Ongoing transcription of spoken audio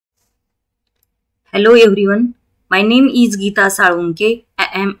Hello everyone, my name is Geeta Salunke. I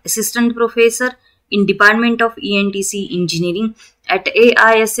am Assistant Professor in Department of ENTC Engineering at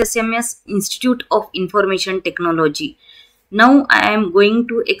AISSMS Institute of Information Technology. Now I am going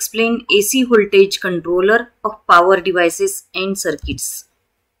to explain AC voltage controller of power devices and circuits.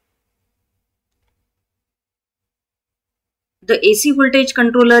 The AC voltage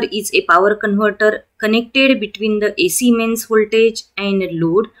controller is a power converter connected between the AC mains voltage and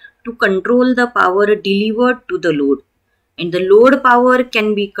load to control the power delivered to the load. And the load power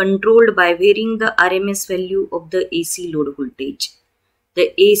can be controlled by varying the RMS value of the AC load voltage.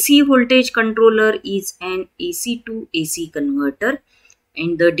 The AC voltage controller is an AC to AC converter,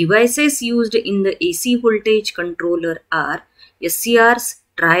 and the devices used in the AC voltage controller are SCRs,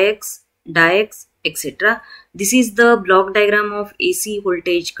 triacs, diodes, etc. This is the block diagram of AC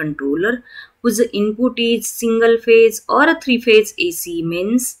voltage controller whose input is single phase or a three-phase AC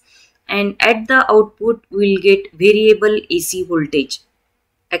mains, and at the output we will get variable AC voltage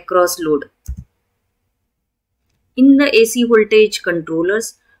across load. In the AC voltage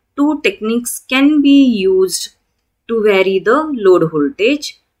controllers, two techniques can be used to vary the load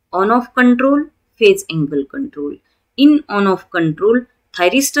voltage: on-off control, phase angle control. In on-off control,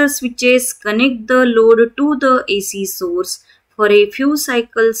 thyristor switches connect the load to the AC source for a few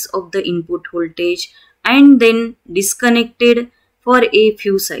cycles of the input voltage and then disconnected for a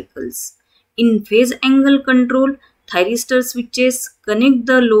few cycles. In phase angle control, thyristor switches connect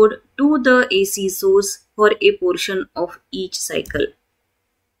the load to the AC source for a portion of each cycle.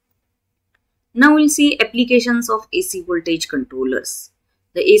 Now we'll see applications of AC voltage controllers.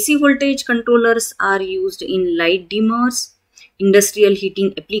 The AC voltage controllers are used in light dimmers, industrial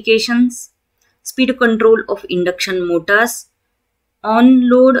heating applications, speed control of induction motors,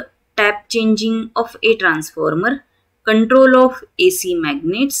 on-load tap changing of a transformer, control of AC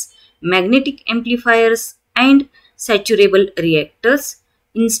magnets, magnetic amplifiers, and saturable reactors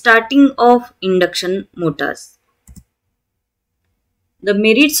in starting of induction motors. The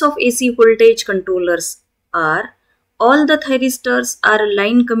merits of AC voltage controllers are all the thyristors are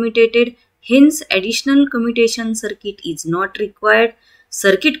line commutated, hence additional commutation circuit is not required.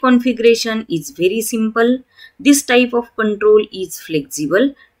 Circuit configuration is very simple. This type of control is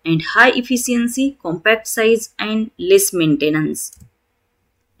flexible and high efficiency, compact size, and less maintenance.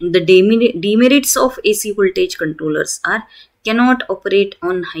 The demerits of AC voltage controllers are cannot operate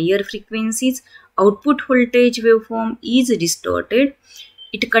on higher frequencies, output voltage waveform is distorted,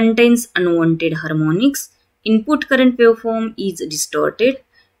 it contains unwanted harmonics, input current waveform is distorted,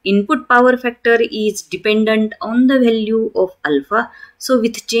 input power factor is dependent on the value of alpha. So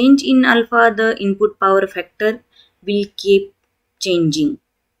with change in alpha, the input power factor will keep changing.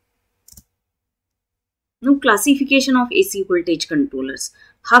 Now classification of AC voltage controllers.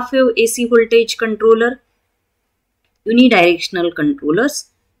 Half wave AC voltage controller, unidirectional controllers.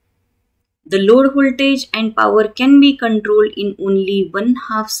 The load voltage and power can be controlled in only one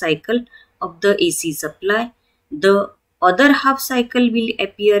half cycle of the AC supply. The other half cycle will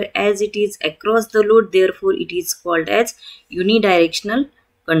appear as it is across the load, therefore it is called as unidirectional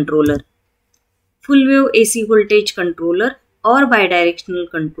controller. Full wave AC voltage controller or bidirectional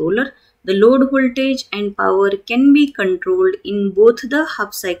controller. The load voltage and power can be controlled in both the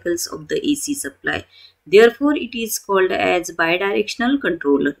half cycles of the AC supply. Therefore, it is called as bidirectional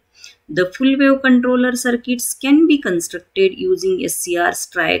controller. The full wave controller circuits can be constructed using SCRs,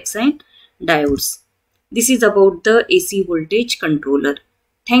 triacs, and diodes. This is about the AC voltage controller.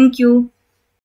 Thank you.